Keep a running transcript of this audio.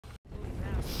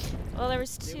Well, there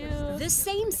was two. The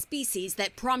same species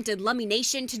that prompted Lummi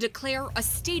Nation to declare a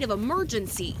state of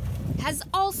emergency has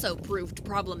also proved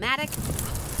problematic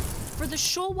for the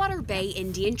Shoalwater Bay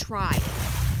Indian tribe.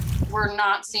 We're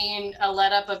not seeing a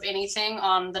let up of anything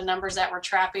on the numbers that we're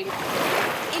trapping.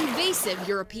 Invasive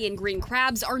European green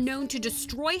crabs are known to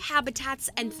destroy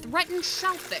habitats and threaten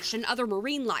shellfish and other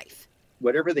marine life.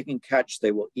 Whatever they can catch,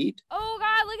 they will eat. Oh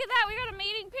God, look at that, we got a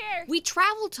mating pair. We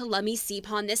traveled to Lummi Sea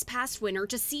Pond this past winter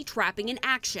to see trapping in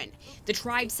action. The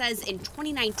tribe says in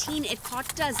 2019 it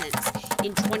caught dozens,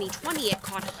 in 2020 it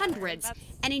caught hundreds,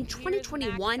 and in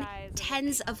 2021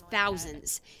 tens of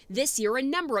thousands. This year, a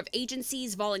number of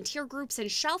agencies, volunteer groups,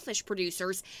 and shellfish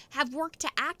producers have worked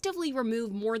to actively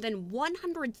remove more than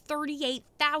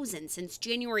 138,000 since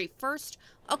January 1st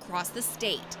across the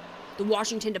state. The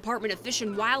Washington Department of Fish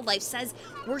and Wildlife says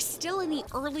we're still in the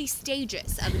early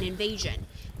stages of an invasion,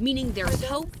 meaning there's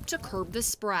hope to curb the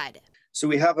spread. So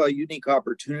we have a unique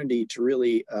opportunity to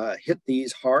really hit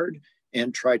these hard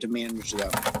and try to manage them.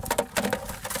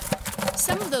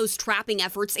 Some of those trapping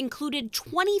efforts included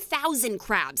 20,000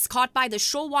 crabs caught by the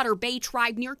Shoalwater Bay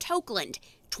tribe near Tokeland,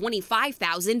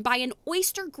 25,000 by an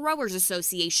oyster growers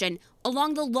association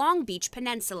along the Long Beach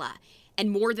Peninsula, and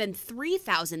more than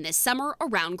 3,000 this summer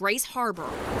around Grays Harbor.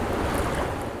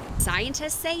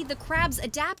 Scientists say the crabs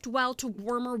adapt well to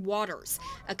warmer waters,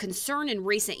 a concern in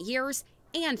recent years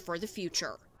and for the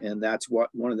future. And that's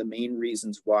one of the main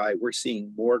reasons why we're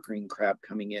seeing more green crab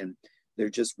coming in. We're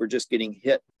just getting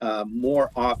hit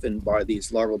more often by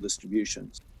these larval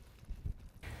distributions.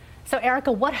 So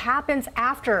Erica, what happens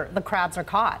after the crabs are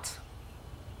caught?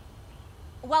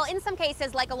 Well, in some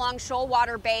cases, like along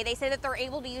Shoalwater Bay, they say that they're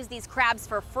able to use these crabs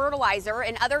for fertilizer.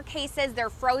 In other cases,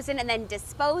 they're frozen and then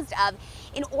disposed of.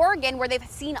 In Oregon, where they've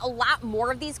seen a lot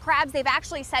more of these crabs, they've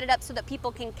actually set it up so that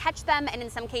people can catch them, and in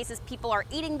some cases, people are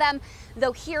eating them,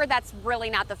 though here, that's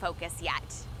really not the focus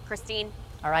yet. Christine?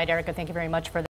 All right, Erica, thank you very much for that.